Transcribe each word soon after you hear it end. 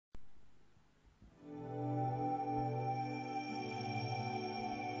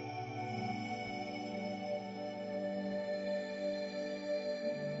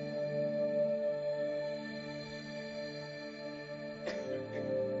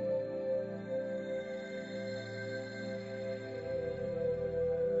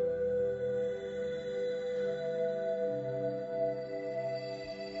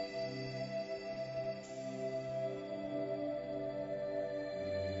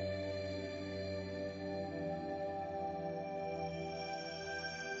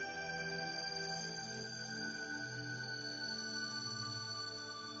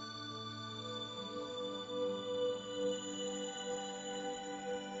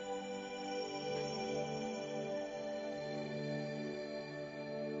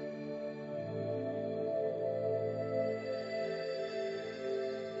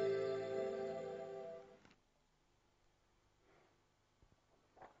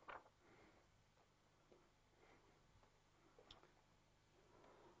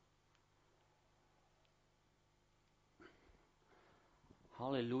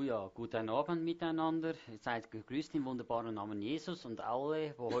Halleluja, guten Abend miteinander. Ihr seid gegrüßt im wunderbaren Namen Jesus und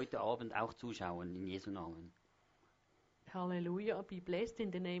alle, wo heute Abend auch zuschauen, in Jesu Namen. Hallelujah. Be blessed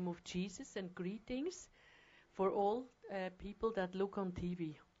in the name of Jesus and greetings for all people that look on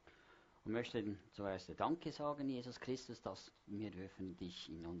TV. Und möchte zuerst Danke sagen, Jesus Christus, dass wir dürfen dich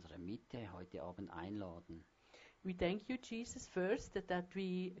in unsere Mitte heute Abend einladen. We thank you, Jesus, first that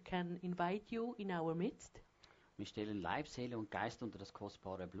we can invite you in our midst. Wir stellen Leib, Seele und Geist unter das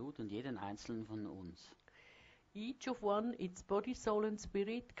kostbare Blut und jeden einzelnen von uns. Each of one, its body, soul and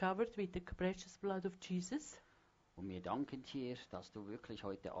spirit, covered with the precious blood of Jesus. Und wir danken dir, dass du wirklich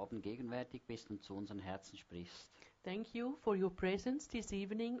heute Abend gegenwärtig bist und zu unseren Herzen sprichst. Thank you for your presence this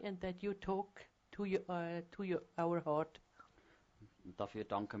evening and that you talk to our heart. Und dafür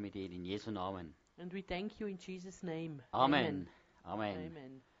danken wir dir in Jesu Namen. And we thank you in Jesus' name. Amen. Amen.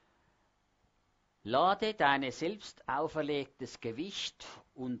 Amen. Lade deine selbst auferlegtes Gewicht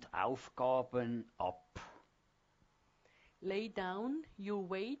und Aufgaben ab. Lay down your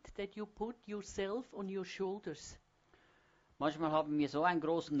weight that you put yourself on your shoulders. Manchmal haben wir so einen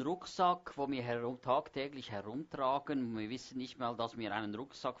großen Rucksack, wo wir tagtäglich herumtragen. Und wir wissen nicht mal, dass wir einen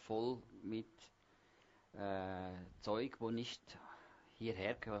Rucksack voll mit Zeug, wo nicht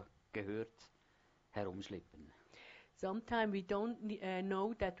hierher gehört, herumschleppen. Sometimes we don't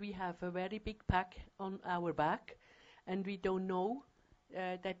know that we have a very big pack on our back, and we don't know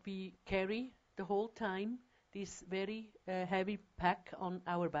that we carry the whole time this very heavy pack on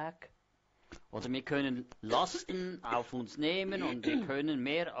our back. Oder wir können Lasten auf uns nehmen und wir können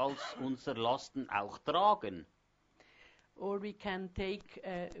mehr als unsere Lasten auch tragen. Or we can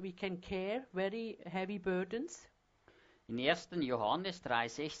carry very heavy burdens. In 1. Johannes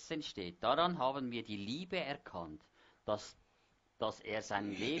 3,16 steht: Daran haben wir die Liebe erkannt, dass er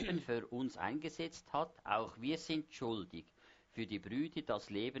sein Leben für uns eingesetzt hat. Auch wir sind schuldig, für die Brüder das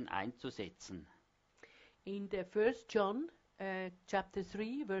Leben einzusetzen. In the 1 John chapter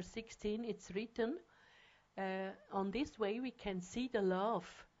 3 verse 16 it's written, on this way we can see the love,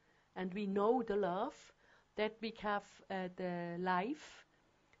 and we know the love that we have, the life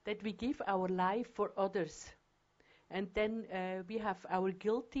that we give our life for others, and then we have our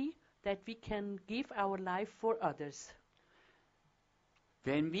guilty that we can give our life for others.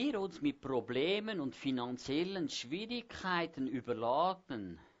 Wenn wir uns mit Problemen und finanziellen Schwierigkeiten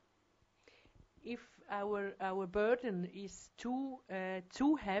überladen, If our burden is too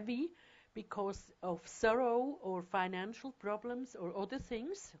heavy because of sorrow or financial problems or other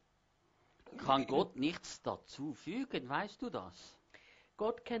things, kann Gott nichts dazu fügen, weißt du das?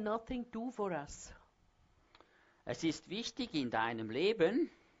 God can nothing do for us. Es ist wichtig in deinem Leben,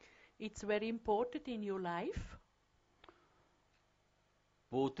 It's very important in your life,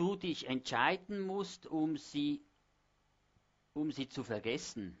 wo du dich entscheiden musst, um sie zu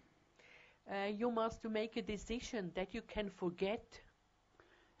vergessen. you must make a decision that you can forget.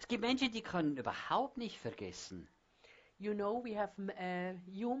 Es gibt Menschen, die können überhaupt nicht vergessen. You know, we have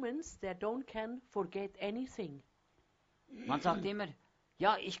humans that can forget anything. Man sagt immer,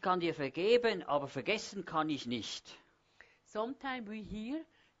 ja, ich kann dir vergeben, aber vergessen kann ich nicht. Sometimes we hear,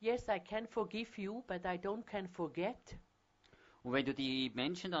 yes, I can forgive you, but I can forget. Und wenn du die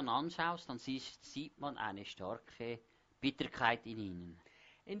Menschen dann anschaust, dann sieht man eine starke Bitterkeit in ihnen.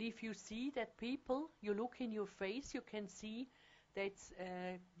 And if you see that people, you look in your face, you can see that's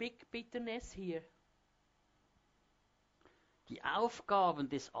big bitterness here. Die Aufgaben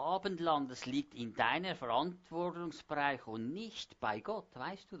des Abendlandes liegt in deiner Verantwortungsbereich und nicht bei Gott,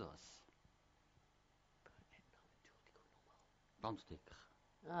 weißt du das? Ganz dick.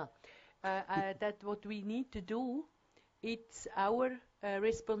 That what we need to do, it's our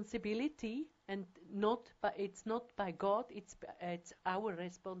responsibility, and it's not by God, it's our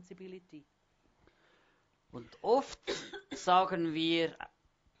responsibility. Und oft sagen wir,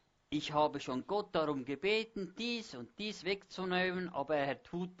 ich habe schon Gott darum gebeten, dies und dies wegzunehmen, aber er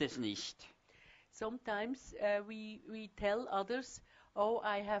tut es nicht. Sometimes we tell others, oh,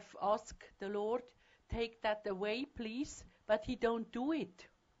 I have asked the Lord, take that away, please, but he don't do it.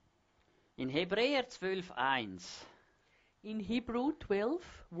 In Hebräer 12,1 In Hebrew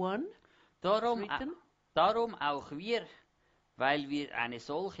 12:1, darum auch wir, weil wir eine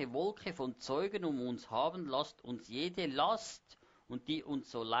solche Wolke von Zeugen um uns haben, lasst uns jede Last und die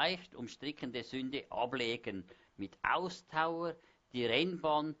uns so leicht umstrickende Sünde ablegen, mit Ausdauer die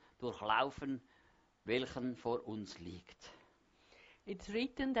Rennbahn durchlaufen, welchen vor uns liegt. It's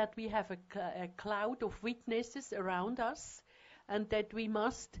written that we have a cloud of witnesses around us, and that we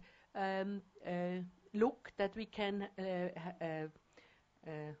must look that we can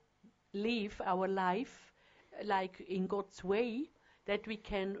live our life like in God's way, that we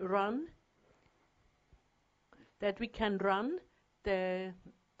can run the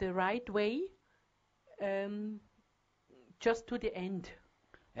right way, just to the end.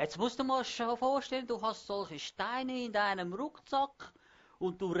 Jetzt musst du mal schon vorstellen, du hast solche Steine in deinem Rucksack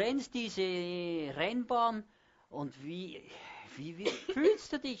und du rennst diese Rennbahn und wie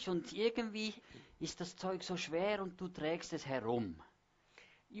fühlst du dich? Und irgendwie ist das Zeug so schwer und du trägst es herum.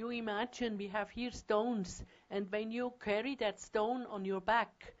 You imagine we have here stones, and when you carry that stone on your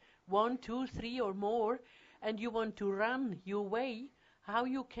back, 1, 2, 3 or more, and you want to run your way, how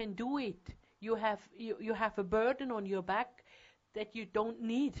you can do it? You have a burden on your back that you don't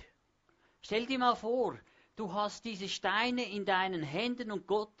need. Stell dir mal vor, du hast diese Steine in deinen Händen und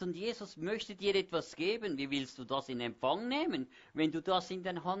Gott und Jesus möchte dir etwas geben. Wie willst du das in Empfang nehmen, wenn du das in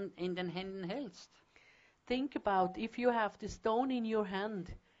den Händen hältst? Think about if you have the stone in your hand,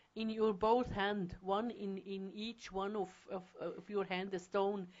 in your both hand, one in each one of your hand, the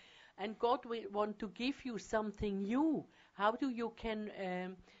stone, and God will want to give you something new. How do you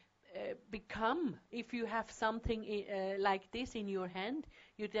can become, if you have something like this in your hand,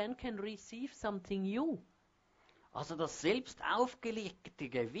 you then can receive something new. Also das selbst aufgelegte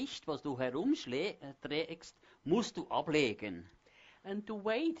Gewicht, was du herumträgst, musst du ablegen. And the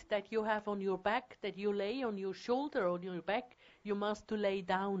weight that you have on your back, that you lay on your shoulder or on your back, you must to lay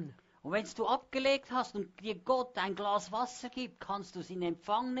down. Und wenn du abgelegt hast und dir Gott ein Glas Wasser gibt, kannst du es in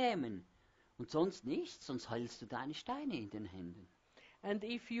Empfang nehmen. Und sonst nichts, sonst hältst du deine Steine in den Händen. And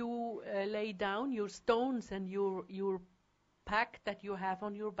if you lay down your stones and your pack that you have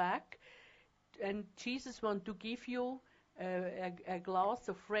on your back, and Jesus wants to give you a glass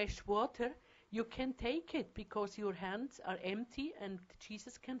of fresh water, you can take it because your hands are empty and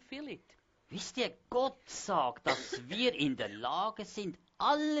Jesus can fill it. Wisst ihr, Gott sagt, dass wir in der Lage sind,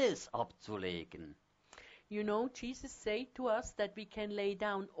 alles abzulegen. You know, Jesus said to us that we can lay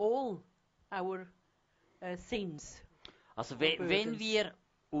down all our sins. Also wenn wir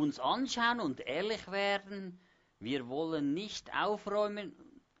uns anschauen und ehrlich werden, wir wollen nicht aufräumen,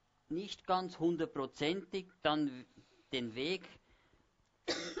 nicht ganz 100%ig dann den Weg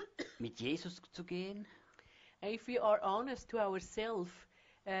mit Jesus zu gehen. If we are honest to ourselves,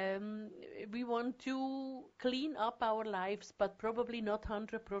 we want to clean up our lives, but probably not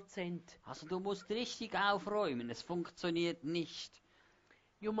 100%. Also du musst richtig aufräumen, es funktioniert nicht.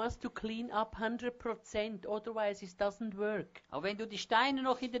 You must to clean up 100%, otherwise it doesn't work. Aber wenn du die Steine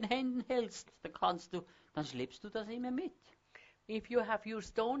noch in den Händen hältst, dann schleppst du das immer mit. If you have your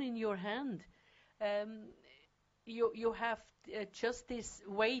stone in your hand, you have just this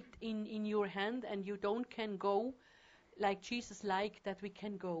weight in your hand and you don't can go like Jesus like that we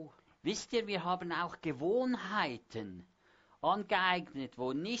can go. Wisst ihr, wir haben auch Gewohnheiten angeeignet,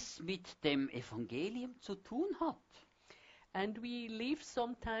 wo nichts mit dem Evangelium zu tun hat. And we live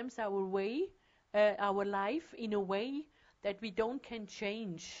sometimes our life in a way that we don't can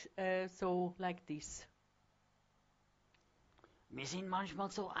change, so like this. Wir sind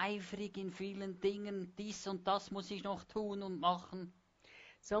manchmal so eifrig in vielen Dingen, dies und das muss ich noch tun und machen.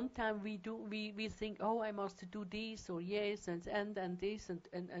 Sometimes we think, oh, I must do this or yes and this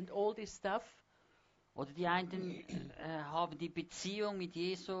and all this stuff. Oder die einen haben die Beziehung mit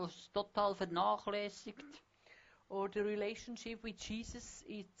Jesus total vernachlässigt. Or the relationship with Jesus,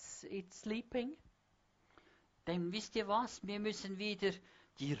 it's sleeping. Denn wisst ihr was? Wir müssen wieder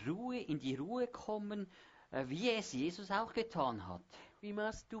in die Ruhe kommen, wie es Jesus auch getan hat. We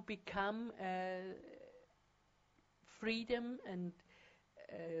must to become freedom and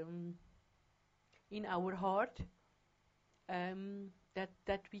in our heart,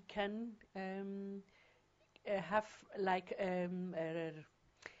 that we can have like an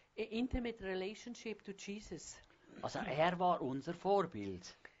intimate relationship to Jesus. Also war unser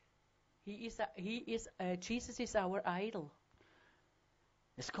Vorbild. Jesus is our idol.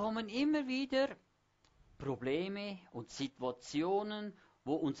 Es kommen immer wieder Probleme und Situationen,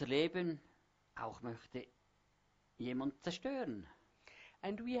 wo unser Leben auch möchte jemand zerstören.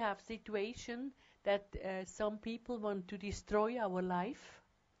 And we have situation that some people want to destroy our life.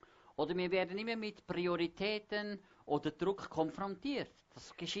 Oder wir werden immer mit Prioritäten oder Druck konfrontiert.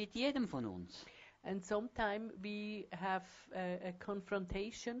 Das geschieht jedem von uns. And sometimes we have a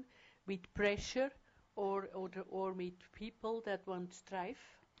confrontation with pressure or with people that want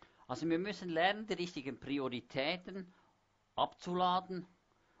strife. Also wir müssen lernen, die richtigen Prioritäten abzuladen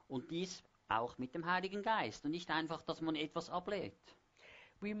und dies auch mit dem Heiligen Geist und nicht einfach, dass man etwas ablegt.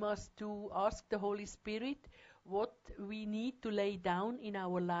 We must to ask the Holy Spirit what we need to lay down in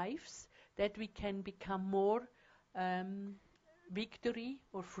our lives that we can become more victory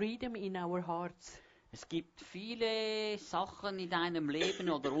or freedom in our hearts. Es gibt viele Sachen in deinem Leben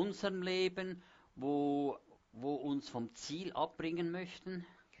oder unserem Leben, wo uns vom Ziel abbringen möchten.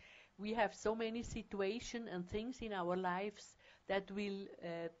 We have so many situations and things in our lives that will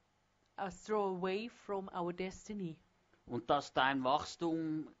us throw away from our destiny. Und dass dein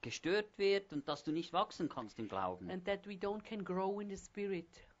Wachstum gestört wird und dass du nicht wachsen kannst im Glauben. And that we don't can grow in the spirit.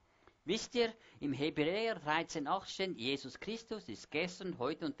 Wisst ihr, im Hebräer 13,8 steht, Jesus Christus ist gestern,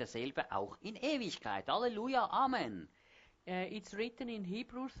 heute und derselbe auch in Ewigkeit. Halleluja, Amen. It's written in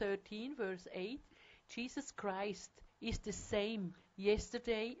Hebrews 13, verse 8, Jesus Christ is the same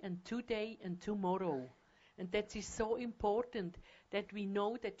yesterday and today and tomorrow. And that is so important that we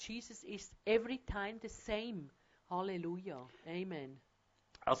know that Jesus is every time the same. Hallelujah. Amen.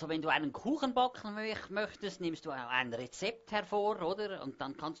 Also wenn du einen Kuchen backen möchtest, nimmst du ein Rezept hervor, oder? Und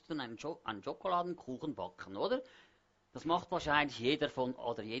dann kannst du einen Schokoladenkuchen backen, oder? Das macht wahrscheinlich jeder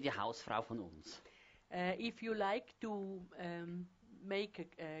oder jede Hausfrau von uns. If you like to make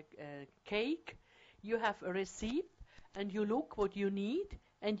a cake, you have a receipt and you look what you need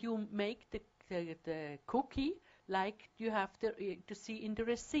and you make the cookie like you have to see in the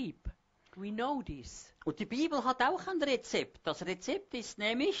receipt. We know this. Und die Bibel hat auch ein Rezept. Das Rezept ist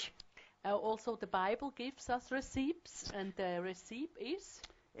nämlich Also the Bible gives us receipts and the receipt is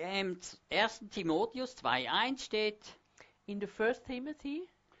 1. Timotheus 2,1 steht, in the 1 Timothy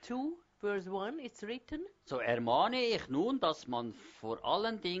 2 verse 1 it's written, so ermahne ich nun, dass man vor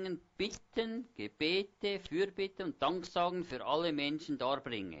allen Dingen Bitten, Gebete, Fürbitte und Danksagen für alle Menschen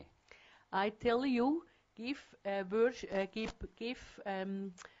darbringe. I tell you, give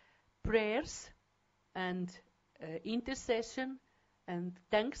prayers and intercession and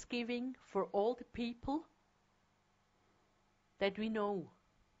thanksgiving for all the people that we know.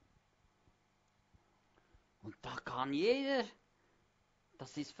 Und da kann jeder,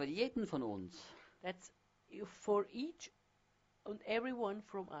 das ist für jeden von uns. That's for each and everyone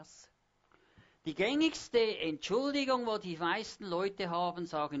from us. Die gängigste Entschuldigung, wo die meisten Leute haben,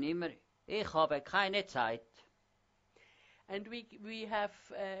 sagen immer, ich habe keine Zeit. And we have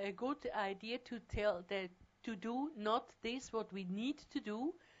a good idea to tell that to do not this what we need to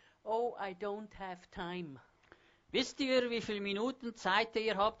do. Oh, I don't have time. Wisst ihr, wie viele Minuten Zeit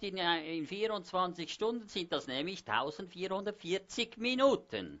ihr habt in 24 Stunden? Sind das nämlich 1440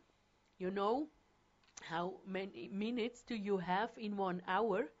 Minuten. You know how many minutes do you have in 1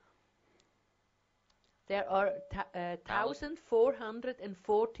 hour? There are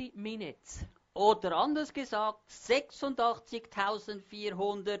 1440 minutes. Oder anders gesagt,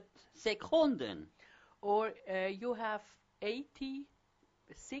 86.400 Sekunden. Or you have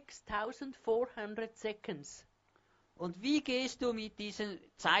 86,400 seconds. Und wie gehst du mit dieser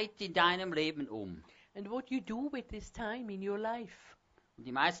Zeit in deinem Leben um? And what you do with this time in your life? Und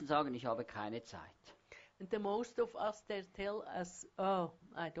die meisten sagen, ich habe keine Zeit. And the most of us they tell us, oh,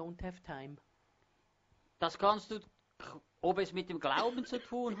 I don't have time. Das kannst du, ob es mit dem Glauben zu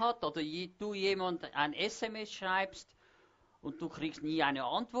tun hat oder du jemand ein SMS schreibst und du kriegst nie eine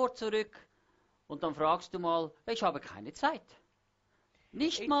Antwort zurück und dann fragst du mal, ich habe keine Zeit.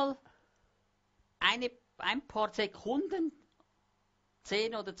 Nicht mal ein paar Sekunden,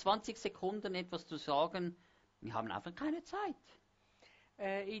 10 oder 20 Sekunden etwas zu sagen, wir haben einfach keine Zeit.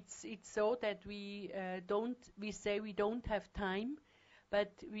 It's so that we say we don't have time, but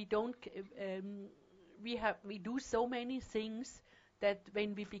we don't. We do so many things that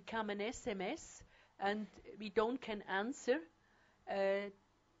when we become an SMS and we don't can answer,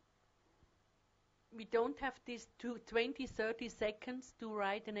 we don't have these 20-30 seconds to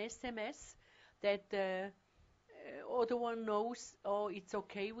write an SMS that other one knows, oh, it's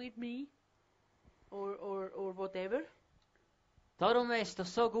okay with me, or whatever. Darum ist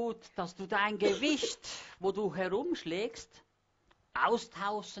es so gut, dass du dein Gewicht, wo du herumschlägst,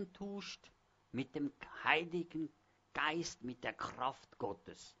 austauschen tust mit dem Heiligen Geist, mit der Kraft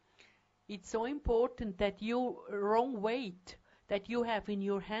Gottes. It's so important that your wrong weight that you have in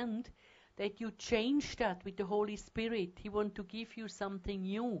your hand, that you change that with the Holy Spirit. He wants to give you something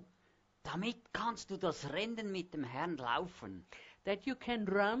new. Damit kannst du das Rennen mit dem Herrn laufen. That you can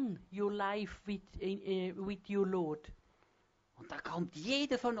run your life with your Lord. Und da kommt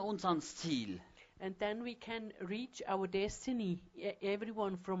jeder von uns ans Ziel. And then we can reach our destiny,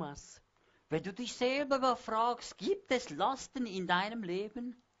 everyone from us. Wenn du dich selber mal fragst, gibt es Lasten in deinem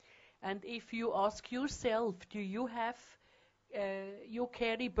Leben? And if you ask yourself, do you have, you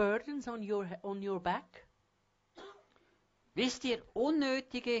carry burdens on your back? Wisst ihr,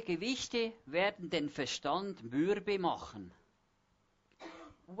 unnötige Gewichte werden den Verstand mürbe machen.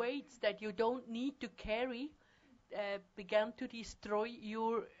 Weights that you don't need to carry began to destroy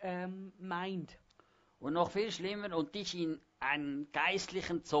your mind. Und noch viel schlimmer, und dich in einen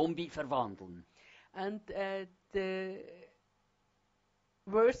geistlichen Zombie verwandeln. And the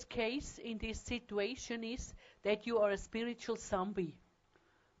worst case in this situation is that you are a spiritual zombie.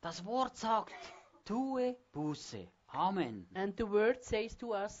 Das Wort sagt, tue Buße. Amen. And the word says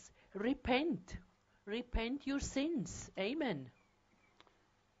to us, repent. Repent your sins. Amen.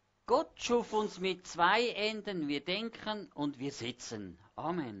 Gott schuf uns mit zwei Enden, wir denken und wir sitzen.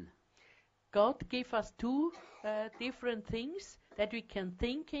 Amen. God gave us two different things that we can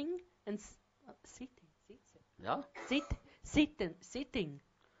thinking and Ja? sitting.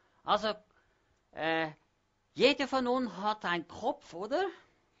 Also, jeder von uns hat einen Kopf, oder?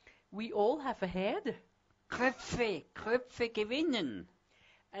 We all have a head, Köpfe gewinnen.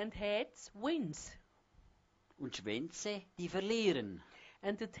 and heads wins. Und Schwänze, die verlieren.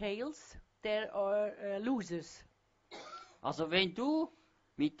 And the tails, there are losers. Also wenn du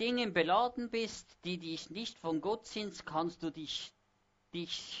mit Dingen beladen bist, die dich nicht von Gott sind, kannst du dich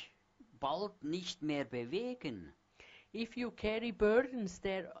bald nicht mehr bewegen. If you carry burdens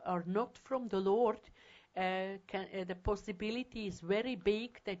that are not from the Lord, the possibility is very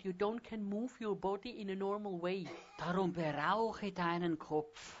big that you don't can move your body in a normal way. Darum berauche deinen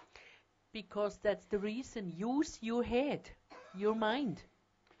Kopf. Because that's the reason. Use your head, your mind.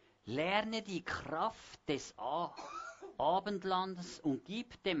 Lerne die Kraft des Abendlandes und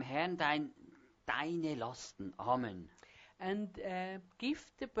gib dem Herrn deine Lasten. Amen. And give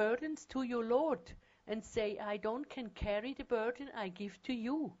the burdens to your Lord and say, I don't can carry the burden, I give to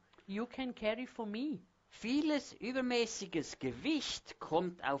you. You can carry for me. Vieles übermäßiges Gewicht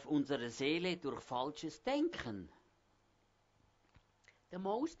kommt auf unsere Seele durch falsches Denken. The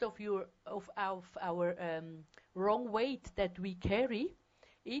most of our wrong weight that we carry,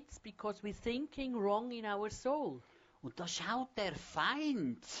 it's because we're thinking wrong in our soul. Und da schaut der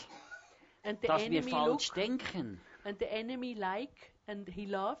Feind, And the dass wir enemy falsch denken. and the enemy and he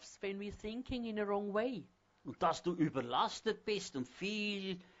loves when we're thinking in a wrong way. Und dass du überlastet bist und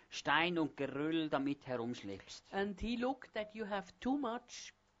viel Stein und Geröll damit herumschleppst. And he look that you have too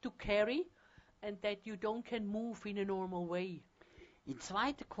much to carry and that you don't can move in a normal way. In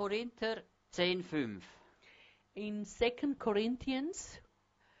 2. Korinther 10,5. In 2 Corinthians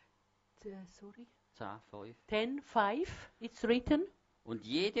 10,5. 10:5 it's written, Und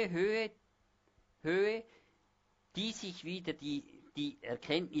jede Höhe, die sich wieder die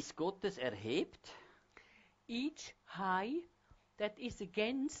Erkenntnis Gottes erhebt, each high that is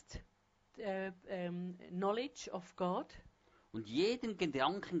against knowledge of God, und jeden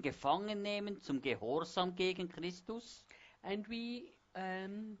Gedanken gefangen nehmen zum Gehorsam gegen Christus, and we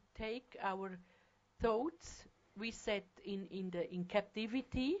take our thoughts, we set in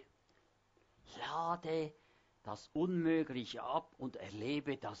captivity, lade das Unmögliche ab und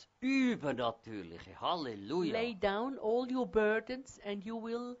erlebe das Übernatürliche. Halleluja. lay down all your burdens, and you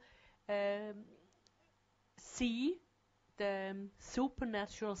will see the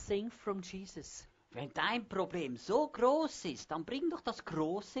supernatural thing from Jesus. Wenn dein Problem so groß ist, dann bring doch das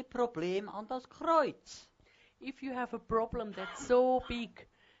große Problem an das Kreuz. If you have a problem that's so big,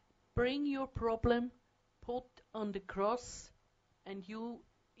 bring your problem, put on the cross, and you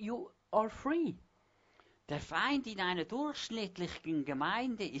are free. Der Feind in einer durchschnittlichen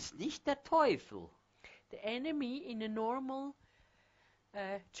Gemeinde ist nicht der Teufel, The enemy in a normal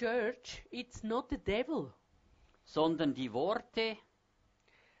church, it's not the devil. sondern die Worte,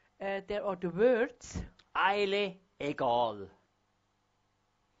 There are the words. Eile, egal.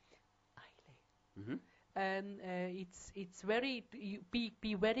 Mhm. It's very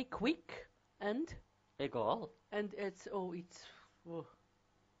be very quick and Egal. it's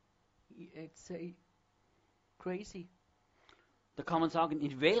crazy. Da kann man sagen,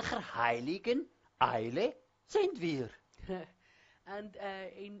 in welcher heiligen Eile sind wir? And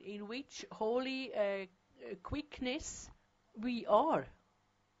in which holy quickness we are.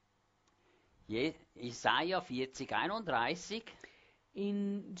 Jesaja 40,31.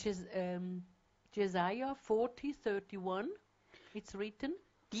 In Jesaja 40:31, it's written,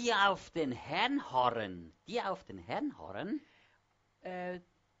 Die auf den Herrn harren,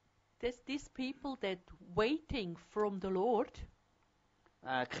 these people that waiting from the Lord,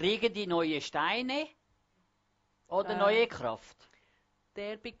 kriegen die neue Steine oder neue Kraft.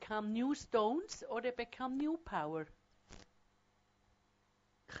 they become new stones or they become new power.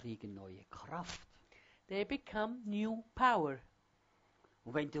 Kriegen neue Kraft. They become new power.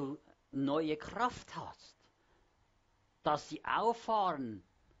 Und wenn du neue Kraft hast, dass sie auffahren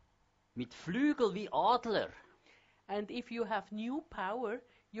mit Flügel wie Adler, And if you have new power,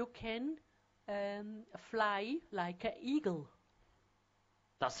 you can fly like an eagle.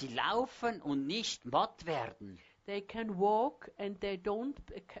 dass sie laufen und nicht matt werden. They can walk and they don't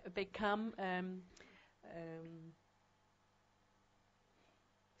become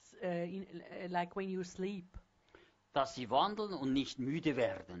like when you sleep. Dass sie wandeln und nicht müde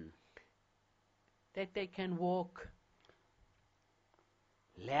werden. That they can walk.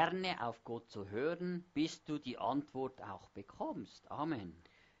 Lerne auf Gott zu hören, bis du die Antwort auch bekommst. Amen.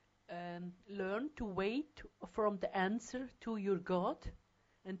 Learn to wait from the answer to your God,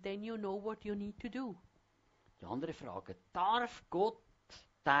 and then you know what you need to do. Die andere Frage, darf Gott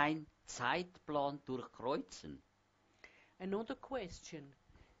dein Zeitplan durchkreuzen? Another question,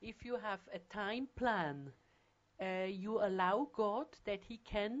 if you have a time plan, you allow God that He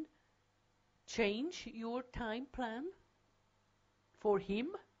can change your time plan for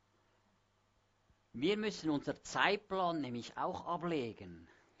Him? Wir müssen unser Zeitplan nämlich auch ablegen.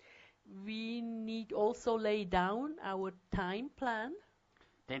 We need also lay down our time plan.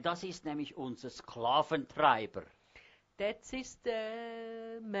 Denn das ist nämlich unser Sklaventreiber. That is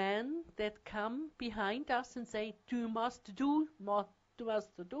the man that come behind us and say, you must do, you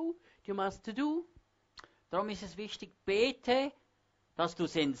must do, you must do. Darum ist es wichtig, bete, dass du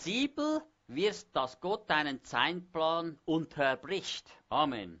sensibel wirst, dass Gott deinen Zeitplan unterbricht.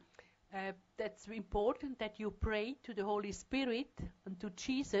 Amen. That's important that you pray to the Holy Spirit and to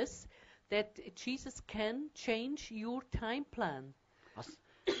Jesus, that Jesus can change your time plan.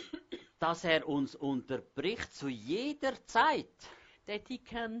 Dass uns unterbricht zu jeder Zeit. That He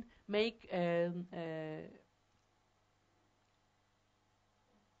can make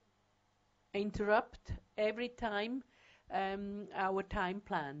interrupt every time our time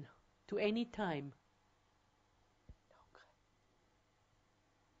plan to any time.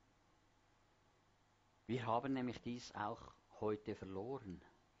 Wir haben nämlich dies auch heute verloren.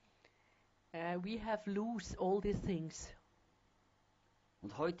 We have lose all these things.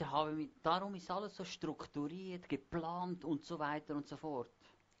 Und heute darum ist alles so strukturiert, geplant und so weiter und so fort.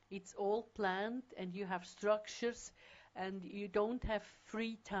 It's all planned and you have structures and you don't have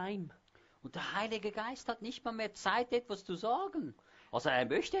free time. Und der Heilige Geist hat nicht mal mehr Zeit, etwas zu sagen. Also er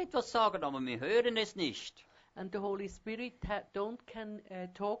möchte etwas sagen, aber wir hören es nicht. And the Holy Spirit can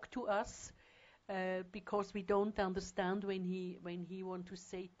talk to us because we don't understand when he want to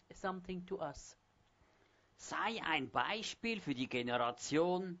say something to us. Sei ein Beispiel für die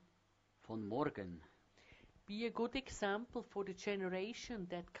Generation von morgen. Be a good example for the generation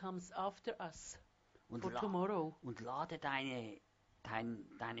that comes after us, Und, for tomorrow. Und lade deine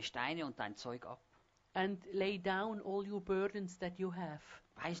Steine und dein Zeug ab. And lay down all your burdens that you have,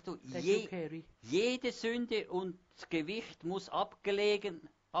 Weißt du, that you carry. jede Sünde und Gewicht muss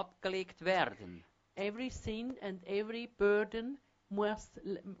abgelegt werden. Every sin and every burden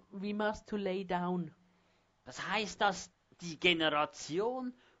we must to lay down. Das heißt, dass die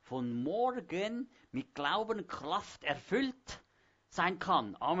Generation von morgen mit Glauben und Kraft erfüllt sein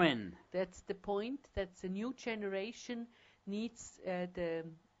kann. Amen. That's the point. That the new generation needs the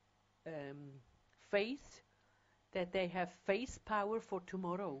faith, that they have faith power for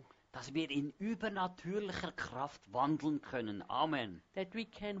tomorrow. Dass wir in übernatürlicher Kraft wandeln können. Amen. That we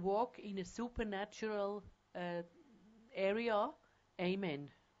can walk in a supernatural area.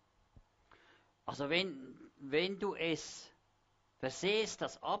 Amen. Also wenn du es versehst,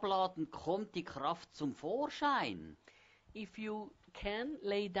 das Abladen, kommt die Kraft zum Vorschein. If you can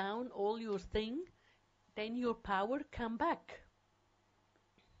lay down all your thing, then your power come back.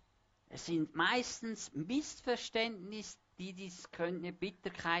 Es sind meistens Missverständnisse, die dies könnte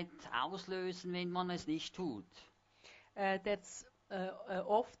Bitterkeit auslösen, wenn man es nicht tut.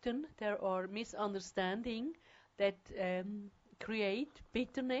 Often there are misunderstanding that create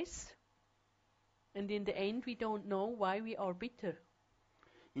bitterness, and in the end we don't know why we are bitter.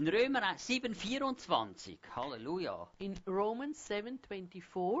 In Römer 7,24, Halleluja. In Romans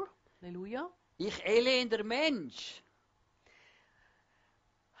 7:24, Halleluja. Ich elender Mensch.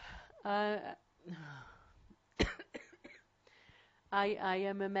 I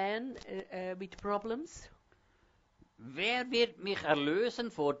am a man with problems. Wer wird mich erlösen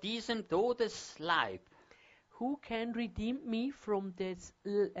vor diesem Todesleib? Who can redeem me from this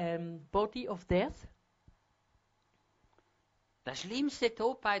body of death? Der schlimmste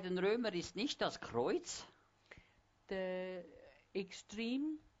Tod bei den Römern ist nicht das Kreuz. The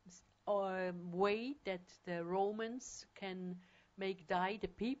extreme way that the Romans can make die the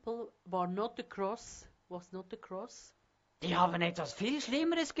people was not the cross. Die haben etwas viel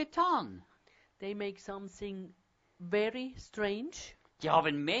Schlimmeres getan. They make something very strange. Die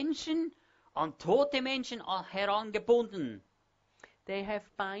haben tote Menschen herangebunden. They have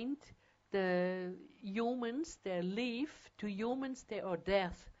bind the humans, they live, to humans they are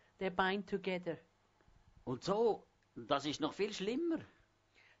death. They bind together. Und so, das ist noch viel schlimmer.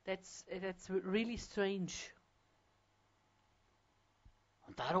 That's really strange.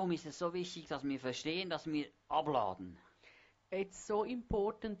 Und darum ist es so wichtig, dass wir verstehen, dass wir abladen. It's so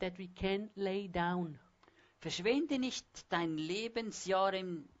important that we can lay down. Verschwende nicht dein Lebensjahr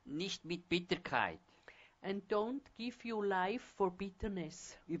nicht mit Bitterkeit And don't give your life for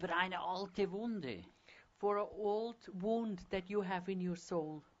bitterness, über eine alte Wunde for an old wound that you have in your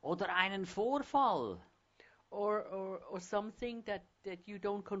soul, oder einen Vorfall, or something that you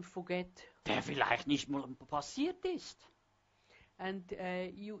don't forget. der vielleicht nicht mal passiert ist. And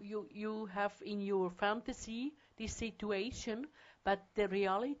you have in your fantasy this situation, but the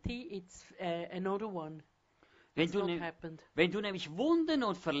reality it's another one. Wenn It's du, not happened. wenn du nämlich Wunden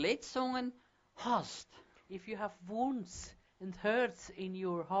und Verletzungen hast, If you have wounds and hurts in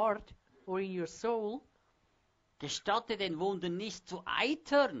your heart or in your soul, gestatte den Wunden nicht zu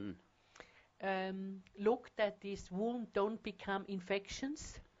eitern, look that this wound don't become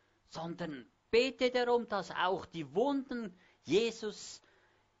infections, sondern bete darum, dass auch die Wunden Jesus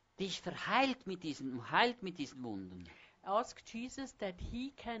dich heilt mit diesen Wunden. ask Jesus that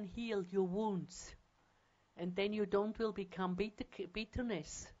he can heal your wounds, and then you don't will become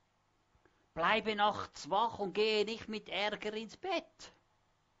bitterness. Bleibe nachts wach und gehe nicht mit Ärger ins Bett.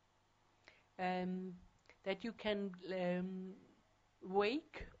 That you can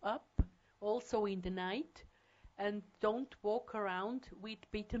wake up also in the night and don't walk around with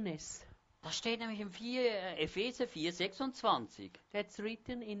bitterness. Das steht nämlich im Epheser 4,26. That's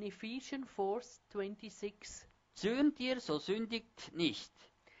written in Ephesians 4:26. Zürnt ihr, so sündigt nicht.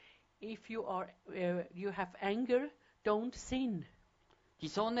 If you have anger, don't sin, Die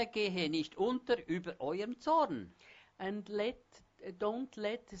Sonne gehe nicht unter über eurem Zorn. and don't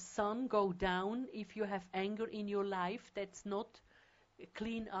let the sun go down if you have anger in your life. That's not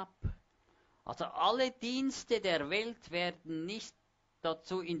clean up. Also alle Dienste der Welt werden nicht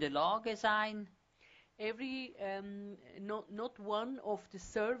dazu in der Lage sein, Not one of the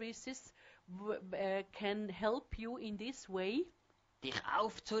services can help you in this way, dich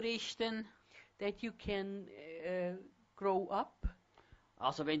aufzurichten. that you can grow up.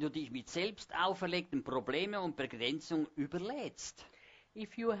 Also wenn du dich mit selbst auferlegten Problemen und Begrenzungen überlädst.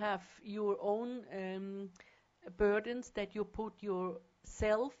 If you have your own burdens that you put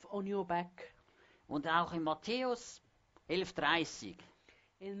yourself on your back. Und auch in Matthäus 11,30.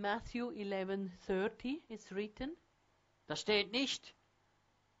 In Matthew 11:30 it's written, Da steht nicht,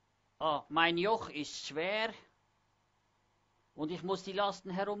 mein Joch ist schwer und ich muss die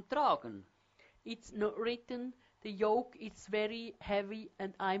Lasten herumtragen. it's not written, the yoke is very heavy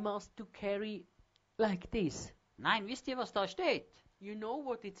and I must to carry like this. Nein, wisst ihr, was da steht? You know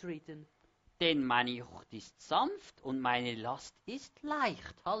what it's written. Denn mein Joch ist sanft und meine Last ist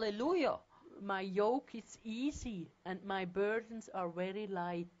leicht. Halleluja. My yoke is easy and my burdens are very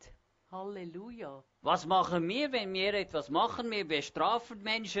light. Hallelujah. Was machen wir, wenn wir etwas machen? Wir bestrafen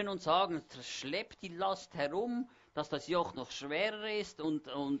Menschen und sagen, schleppt die Last herum, dass das Joch noch schwerer ist und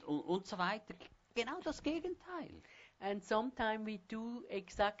so weiter. Genau das Gegenteil. And sometimes we do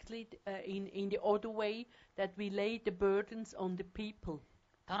exactly in the other way, that we lay the burdens on the people.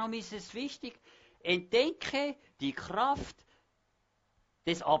 Darum ist es wichtig, entdecke die Kraft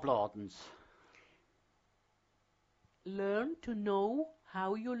des Abladens. Learn to know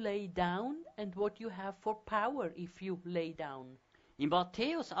how you lay down and what you have for power if you lay down. In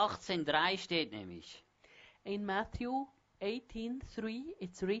Matthäus 18,3 steht nämlich, In Matthew 18:3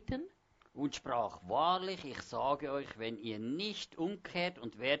 it's written, und sprach, wahrlich, ich sage euch, wenn ihr nicht umkehrt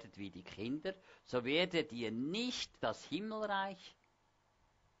und werdet wie die Kinder, so werdet ihr nicht das Himmelreich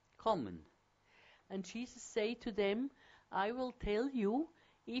kommen. and Jesus said to them, I will tell you,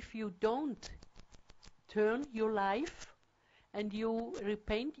 if you don't turn your life and you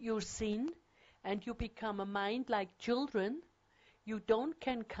repent your sin and you become a mind like children, you don't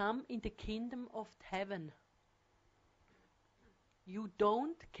can come in the kingdom of heaven. You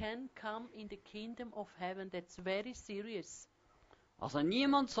don't can come in the kingdom of heaven. That's very serious. Also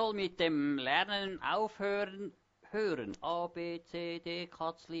niemand soll mit dem Lernen aufhören, hören. A, B, C, D,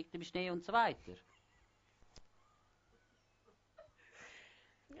 Katz liegt im Schnee und so weiter.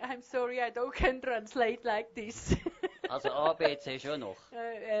 I'm sorry, I don't can translate like this. Also A, B, C schon noch.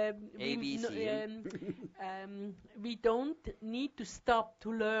 We don't need to stop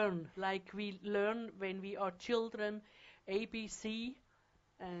to learn like we learn when we are children. ABC.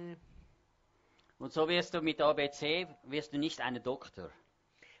 Und so wirst du mit ABC, wirst du nicht ein Doktor.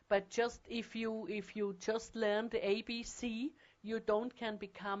 But just if you just learn the ABC, you don't can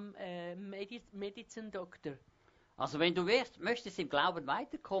become a medicine doctor. Also wenn du möchtest im Glauben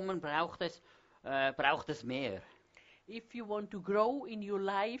weiterkommen, braucht es mehr. If you want to grow in your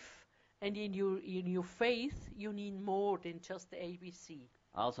life and in your faith, you need more than just the ABC.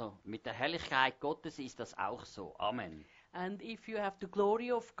 Also mit der Herrlichkeit Gottes ist das auch so. Amen. And if you have the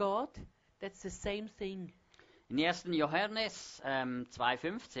glory of God, that's the same thing. In 1. Johannes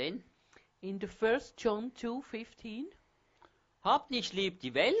 2,15 In the 1 John 2:15, habt nicht lieb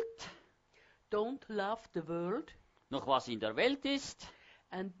die Welt, don't love the world noch was in der Welt ist.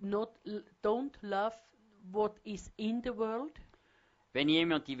 and don't love what is in the world. Wenn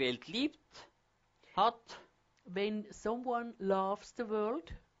jemand die Welt hat, When someone loves the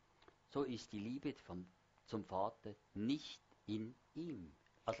world, so ist die Liebe zum Vater nicht in ihm.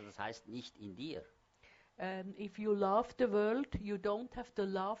 Also das heißt nicht in dir. if you love the world, you don't have the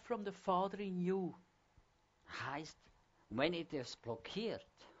love from the Father in you. Heißt, wenn etwas blockiert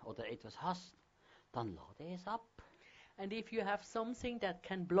oder etwas hast, dann lade es ab. And if you have something that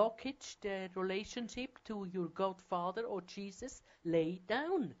can blockage the relationship to your God Father or Jesus, lay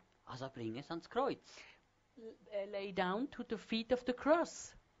down. Also bring es ans Kreuz. Lay down to the feet of the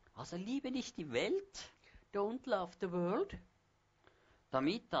cross. Also liebe nicht die Welt, Don't love the world,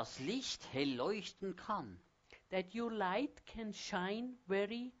 damit das Licht hell leuchten kann. that your light can shine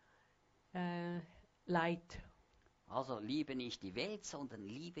very light. Also liebe nicht die Welt, sondern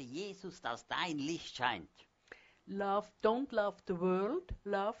liebe Jesus, dass dein Licht scheint. Don't love the world,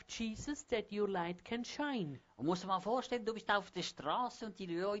 love Jesus, that your light can shine. Und musst du mal vorstellen, du bist auf der Straße und die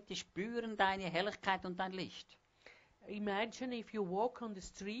Leute spüren deine Herrlichkeit und dein Licht. Imagine if you walk on the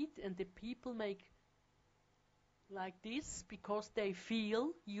street and the people make like this because they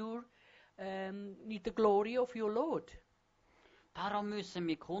feel the glory of your Lord. Darum müssen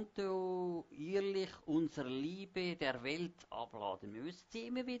wir kontinuierlich unsere Liebe der Welt abladen. Wir müssen sie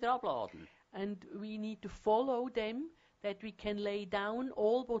immer wieder abladen. And we need to follow them, that we can lay down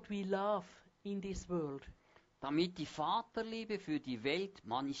all what we love in this world. Damit die Vaterliebe für die Welt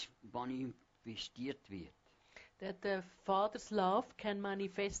manifestiert wird. That the Father's love can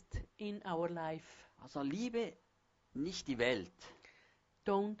manifest in our life. Also liebe nicht die Welt.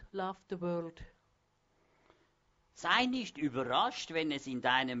 Don't love the world. Sei nicht überrascht, wenn es in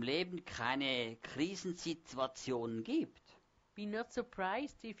deinem Leben keine Krisensituationen gibt. Be not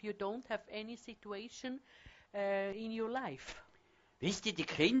surprised if you don't have any situation in your life. Wisst ihr, die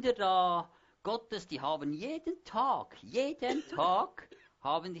Kinder da Gottes, die haben jeden Tag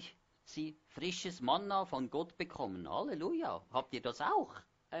haben sie frisches Manna von Gott bekommen. Halleluja. Habt ihr das auch?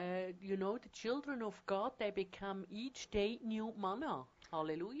 You know, the children of God, they become each day new manna.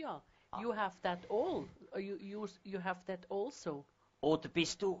 Hallelujah. You have that all. You have that also. Oder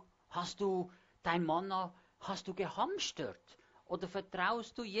hast du dein Manna, hast du gehamstert? Oder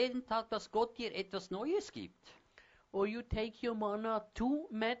vertraust du jeden Tag, dass Gott dir etwas Neues gibt? Or you take your manna too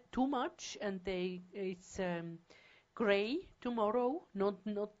much and it's gray tomorrow, not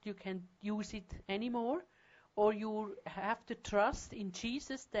you can use it anymore. Or you have to trust in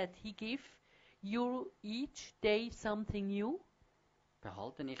Jesus that He give you each day something new.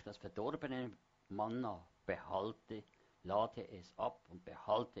 Behalte nicht das verdorbene Manna, lade es ab und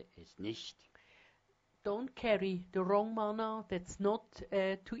behalte es nicht. Don't carry the wrong manna that's not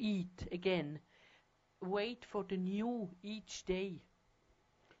to eat again. Wait for the new each day.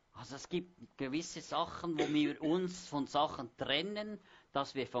 Also es gibt gewisse Sachen, wo wir uns von Sachen trennen,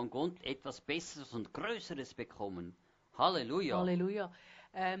 dass wir von Gott etwas Besseres und Größeres bekommen. Halleluja. Hallelujah.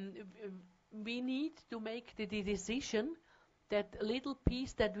 We need to make the decision that little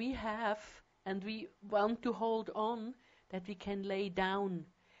piece that we have and we want to hold on, that we can lay down.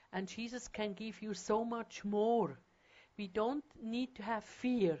 And Jesus can give you so much more. We don't need to have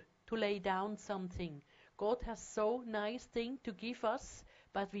fear to lay down something. God has so nice thing to give us,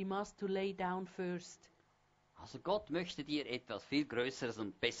 but we must to lay down first. Also Gott möchte dir etwas viel Größeres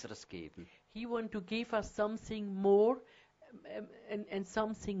und Besseres geben. He want to give us something more and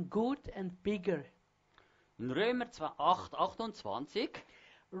something good and bigger. In Römer 8:28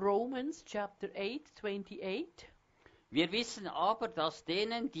 Romans chapter 8:28. Wir wissen aber, dass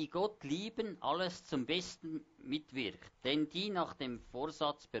denen, die Gott lieben, alles zum Besten mitwirkt, denn die nach dem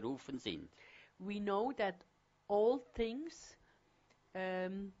Vorsatz berufen sind. We know that all things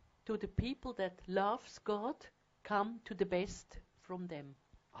to the people that loves God come to the best from them.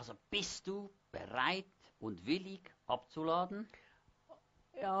 Also bist du bereit und willig abzuladen?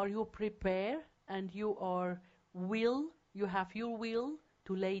 Are you prepared and you have your will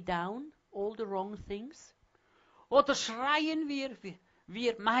to lay down all the wrong things? Oder schreien wir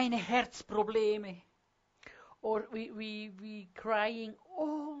meine Herzprobleme? Or we crying,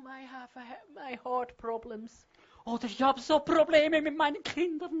 oh, I have my heart problems. Oder ich habe so Probleme mit meinen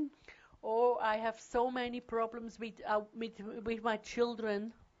Kindern. Oh, I have so many problems with my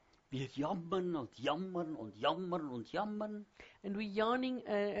children. Wir jammern und jammern und jammern und jammern. And we yawning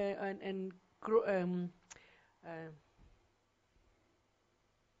and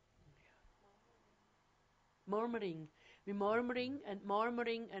murmuring. We murmuring and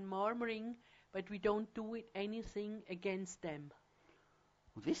murmuring and murmuring, but we don't do it anything against them.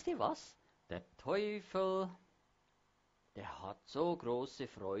 Und wisst ihr was? Der Teufel, der hat so große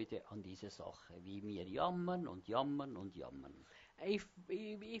Freude an dieser Sache, wie wir jammern und jammern und jammern. If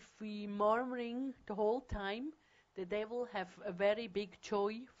we murmuring the whole time, the devil have a very big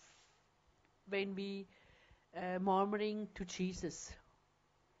joy when we murmuring to Jesus.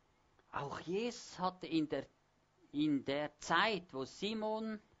 Auch Jesus hatte in der Zeit, wo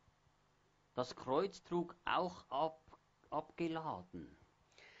Simon das Kreuz trug, auch abgeladen.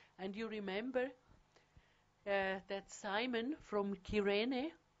 And you remember that Simon from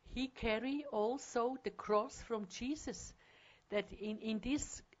Cyrene, he carried also the cross from Jesus. That in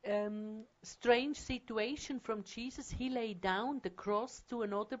this strange situation from Jesus, he laid down the cross to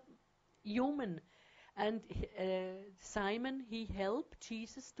another human. And Simon, he helped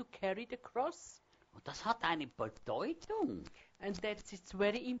Jesus to carry the cross. Und das hat eine Bedeutung. And that's it's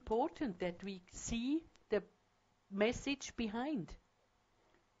very important that we see the message behind.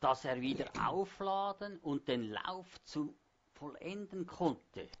 Dass er wieder aufladen und den Lauf zu vollenden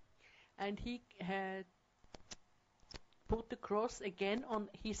konnte. And he had put the cross again on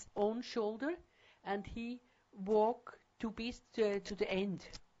his own shoulder and he walked to the end.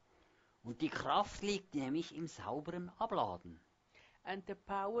 Und die Kraft liegt nämlich im sauberen Abladen. And the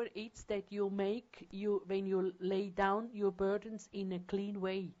power is that when you lay down your burdens in a clean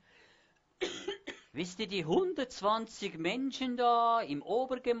way. Wisst ihr, die 120 Menschen da im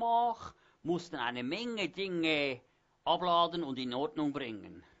Obergemach mussten eine Menge Dinge abladen und in Ordnung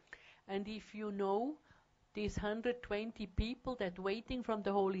bringen. And if you know these 120 people that waiting from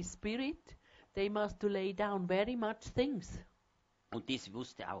the Holy Spirit, they must to lay down very much things. Und dies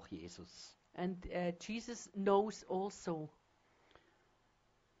wusste auch Jesus. And Jesus knows also.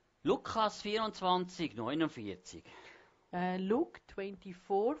 Lukas 24:49. Luke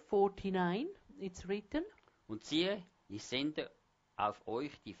 24:49, it's written. Und siehe, ich sende auf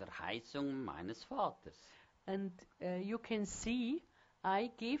euch die Verheißung meines Vaters. And you can see, I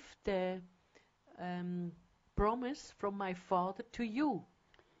give the promise from my Father to you.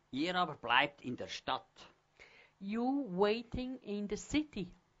 Ihr aber bleibt in der Stadt, You waiting in the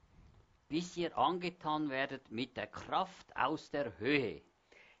city, bis ihr angetan werdet mit der Kraft aus der Höhe.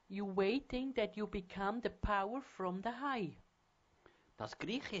 you waiting that you become the power from the high. Das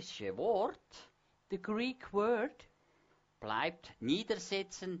griechische Wort The Greek word bleibt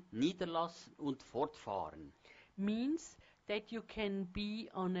niedersetzen, niederlassen und fortfahren. means that you can be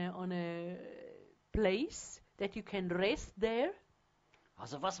on a place, that you can rest there,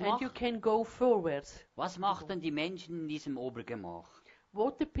 Also was and you can go forward. machten die Menschen in diesem Obergemach?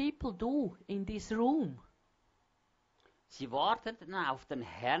 What the people do in this room, Sie warteten auf den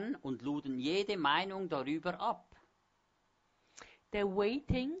Herrn und luden jede Meinung darüber ab. they're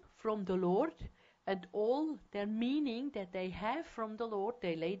waiting from the Lord, and all their meaning that they have from the Lord,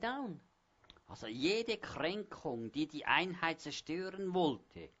 they lay down. Also jede Kränkung, die die Einheit zerstören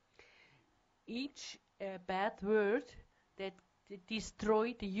wollte, Each bad word that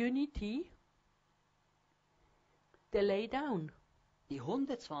destroy the unity, they lay down. die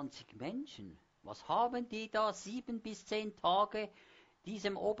 120 Menschen, was haben die da 7 bis 10 Tage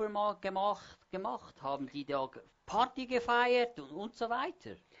diesem Obergemach gemacht? Haben die da Party gefeiert und so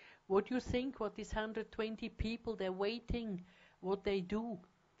weiter? What do you think? What these 120 people they're waiting? What they do?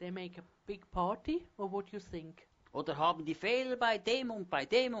 They make a big party, or what do you think? Oder haben die Fehler bei dem und bei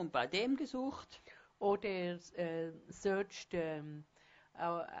dem und bei dem gesucht? Or they searched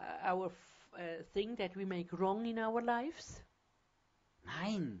our thing that we make wrong in our lives?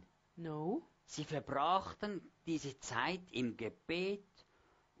 Nein, No. sie verbrachten diese Zeit im Gebet,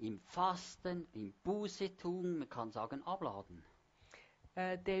 im Fasten, im Bußetun, man kann sagen abladen.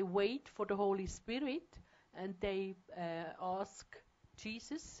 They wait for the Holy Spirit and they ask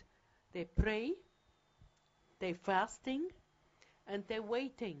Jesus. They pray. They fasting, and they're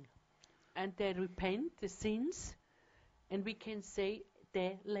waiting, and they repent the sins, and we can say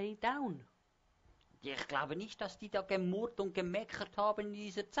they lay down. Ich glaube nicht, dass die da gemurrt und gemeckert haben in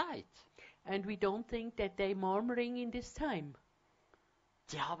dieser Zeit. And we don't think that they murmuring in this time.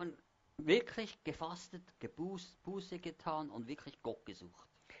 Sie haben wirklich gefastet, Buße getan und wirklich Gott gesucht.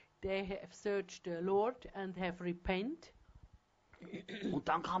 they have searched the Lord and have repent. Und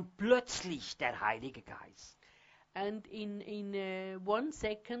dann kam plötzlich der Heilige Geist. And in 1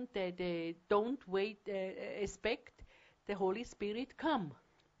 second, they don't wait, expect the Holy Spirit come.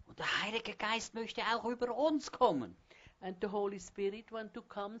 Und der Heilige Geist möchte auch über uns kommen. And the Holy Spirit want to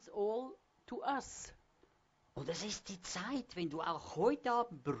come all to us. Und es ist die Zeit, wenn du auch heute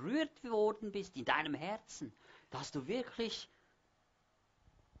Abend berührt worden bist in deinem Herzen, dass du wirklich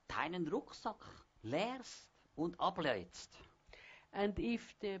deinen Rucksack leerst und ablädst. And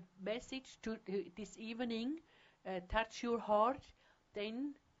if the message to this evening touch your heart,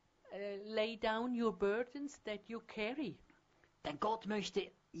 then lay down your burdens that you carry. Denn Gott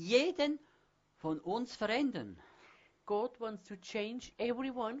möchte jeden von uns verändern. God wants to change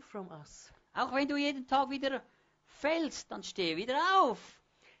everyone from us. Auch wenn du jeden Tag wieder fällst, dann steh wieder auf.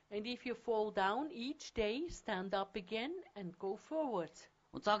 And if you fall down each day, stand up again and go forward.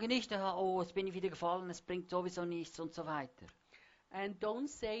 Und sage nicht, oh, jetzt bin ich wieder gefallen, es bringt sowieso nichts und so weiter. And don't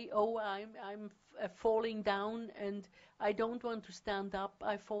say, oh, I'm falling down and I don't want to stand up.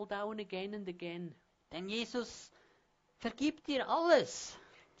 I fall down again and again. Denn Jesus vergibt dir alles.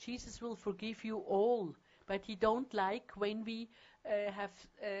 Jesus will forgive you all, but he don't like when we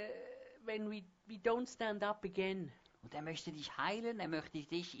when we don't stand up again. Und er möchte dich heilen, er möchte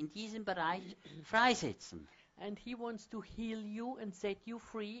dich in diesem Bereich freisetzen. And he wants to heal you and set you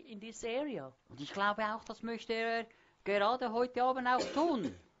free in this area. Und ich glaube auch, das möchte er gerade heute Abend auch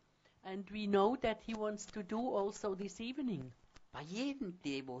tun. And we know that he wants to do also this evening. Bei jedem,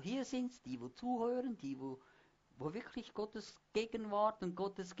 die wo hier sind, die wo zuhören, die wo wirklich Gottes Gegenwart und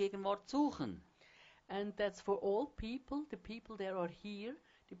Gottes Gegenwart suchen. And that's for all people, the people that are here,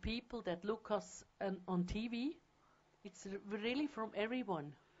 the people that look us on TV. It's really from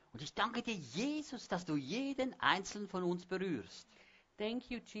everyone. Und ich danke dir, Jesus, dass du jeden einzelnen von uns berührst.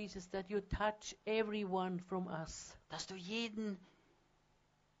 Thank you, Jesus, that you touch everyone from us. Dass du jeden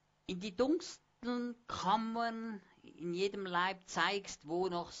in die dunkelsten Kammern in jedem Leib zeigst, wo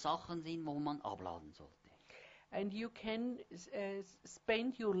noch Sachen sind, wo man abladen sollte. And you can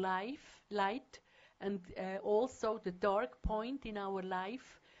spend your light and also the dark point in our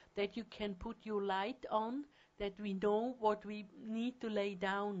life, that you can put your light on, that we know what we need to lay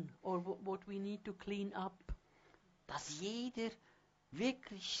down or what we need to clean up. Dass jeder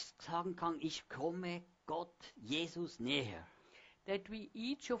wirklich sagen kann, ich komme Gott, Jesus näher. That we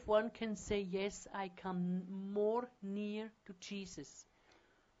each of one can say, yes, I come more near to Jesus.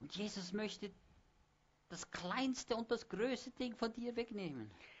 Und Jesus möchte das kleinste und das größte Ding von dir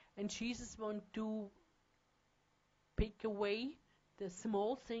wegnehmen. And Jesus wants to pick away the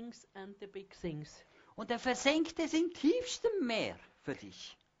small things and the big things. Und er versenkt es im tiefsten Meer für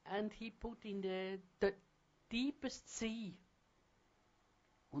dich. And he put in the deepest sea.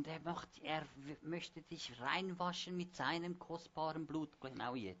 Und er möchte dich reinwaschen mit seinem kostbaren Blut,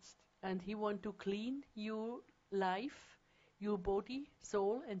 genau jetzt. And he wants to clean your life, your body,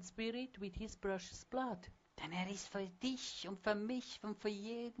 soul and spirit with his precious blood. Denn er ist für dich und für mich und für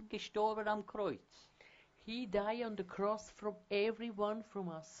jeden gestorben am Kreuz. He died on the cross from everyone from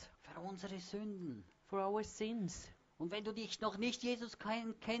us, Für unsere Sünden. for our sins. Und wenn du dich noch nicht Jesus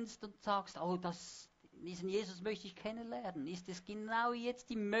kennst und sagst, oh, diesen Jesus möchte ich kennenlernen, ist es genau jetzt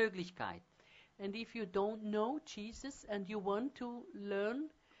die Möglichkeit. And if you don't know Jesus and you want to learn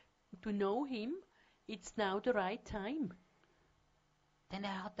to know him, it's now the right time. Denn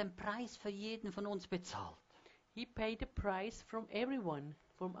er hat den Preis für jeden von uns bezahlt. He paid the price from everyone,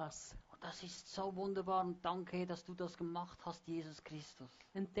 from us. Und das ist so wunderbar und danke, dass du das gemacht hast, Jesus Christus.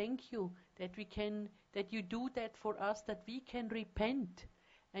 And thank you that you do that for us, that we can repent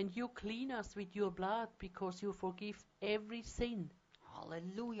and you clean us with your blood because you forgive every sin.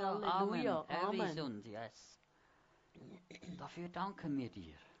 Halleluja, Halleluja, Amen. Every Amen. Sünde, yes. Dafür danken wir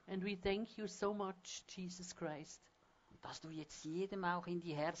dir. And we thank you so much, Jesus Christ. Und dass du jetzt jedem auch in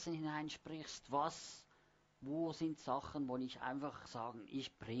die Herzen hineinsprichst, wo sind Sachen, wo ich einfach sagen,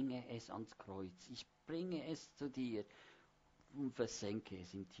 ich bringe es ans Kreuz, ich bringe es zu dir und versenke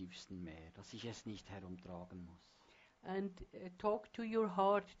es im tiefsten Meer, dass ich es nicht herumtragen muss. And talk to your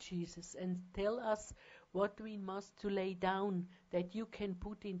heart, Jesus, and tell us what we must to lay down that you can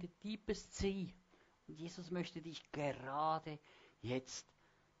put in the deepest sea. Und Jesus möchte dich gerade jetzt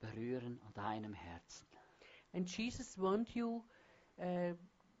berühren an deinem Herzen. And Jesus wants you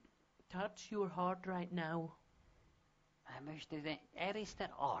touch your heart right now. Er ist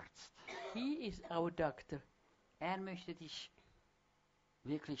der Arzt. He is our doctor. Er möchte dich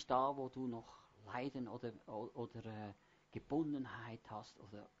wirklich da, wo du noch Leiden oder Gebundenheit hast,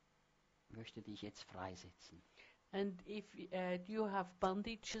 oder möchte dich jetzt freisetzen. And if you have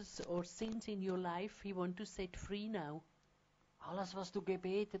bondages or sins in your life, He wants to set free now. Alles, was du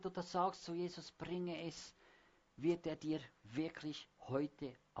gebetet oder sagst zu Jesus, bringe es, wird er dir wirklich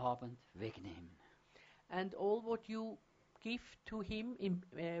heute Abend wegnehmen. And all what you give to Him,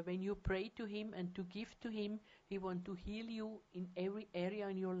 when you pray to Him and to give to Him, He wants to heal you in every area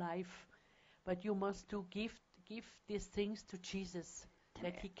in your life. But you must to give these things to Jesus,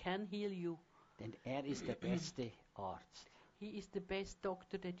 that He can heal you. Denn er ist der beste Arzt. He is the best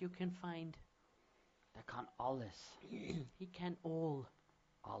doctor that you can find. Der kann alles. He can all.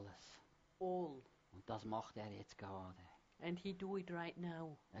 Alles. All. Und das macht er jetzt gerade. And He do it right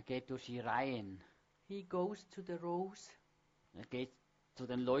now. Er geht durch die Reihen. He goes to the rows. Er geht zu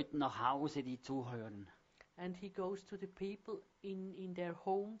den Leuten nach Hause, die zuhören. And He goes to the people in their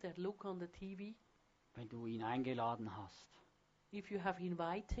home that look on the TV. Wenn du ihn eingeladen hast. If you have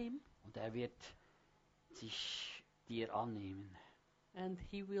invited Him. Und er wird sich dir annehmen. And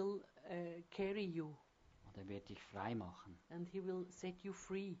He will carry you. Und er wird dich frei machen. And He will set you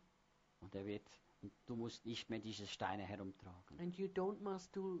free. Und du musst nicht mehr diese Steine herumtragen. And you don't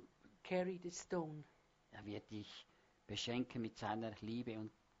must to carry the stone. Er wird dich beschenken mit seiner Liebe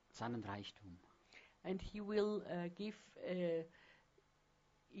und seinem Reichtum. And He will give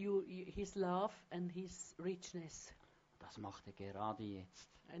you His love and His richness. Das macht er gerade jetzt.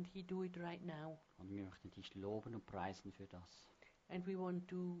 And He do it right now. Und wir möchten dich loben und preisen für das. And we want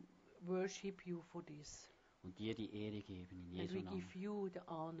to worship you for this. Und dir die Ehre geben in And Jesu we Namen. give you the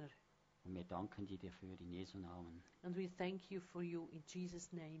honor. Und wir danken dir dafür in Jesu Namen. And we thank you for you in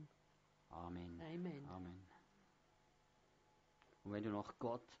Jesus' name. Amen. Amen. Amen. Und wenn du noch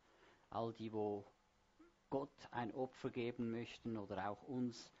all die, wo Gott ein Opfer geben möchten oder auch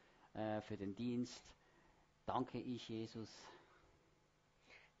uns für den Dienst, danke ich Jesus.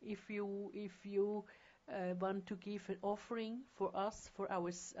 If you want to give an offering for us for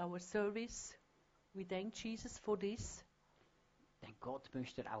our service, we thank Jesus for this. Denn Gott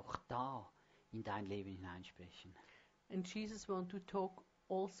möchte auch da in dein Leben hineinsprechen. And Jesus want to talk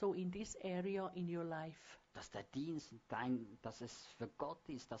also in this area in your life. Dass der Dienst, dass es für Gott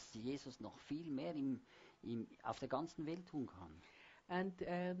ist, dass Jesus noch viel mehr auf der ganzen Welt tun kann. And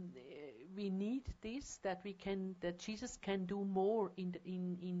we need this that Jesus can do more in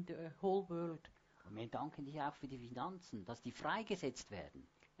the whole world. Und wir danken dir auch für die Finanzen, dass die freigesetzt werden.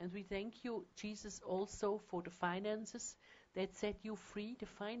 And we thank you, Jesus, also for the finances that set you free, the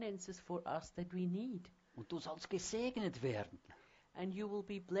finances for us that we need. Und du sollst gesegnet werden. And you will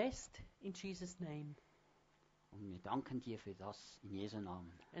be blessed in Jesus' name. Und wir danken dir für das in Jesu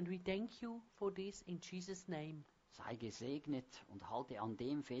Namen. And we thank you for this in Jesus' name. Sei gesegnet und halte an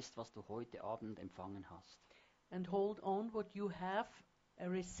dem fest, was du heute Abend empfangen hast. And hold on what you have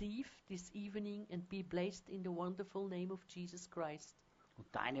received this evening and be blessed in the wonderful name of Jesus Christ.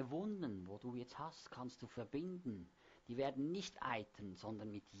 Und deine Wunden, wo du jetzt hast, kannst du verbinden. Die werden nicht eitern, sondern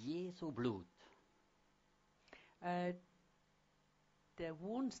mit Jesu Blut. The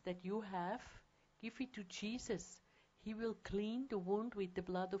wounds that you have, give it to Jesus. He will clean the wound with the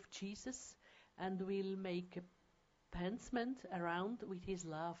blood of Jesus and will make a pansement around with His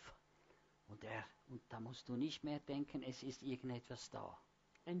love. Und da musst du nicht mehr denken, es ist irgendetwas da.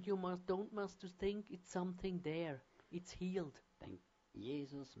 And you don't must to think it's something there. It's healed. Denn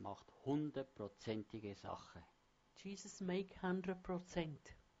Jesus macht 100%ige Sache. Jesus make 100%.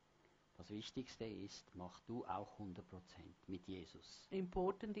 Das Wichtigste ist, mach du auch 100% mit Jesus.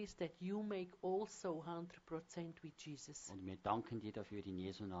 Important is that you make also 100% with Jesus. Und wir danken dir dafür in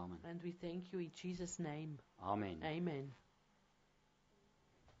Jesu Namen. And we thank you in Jesus' name. Amen. Amen.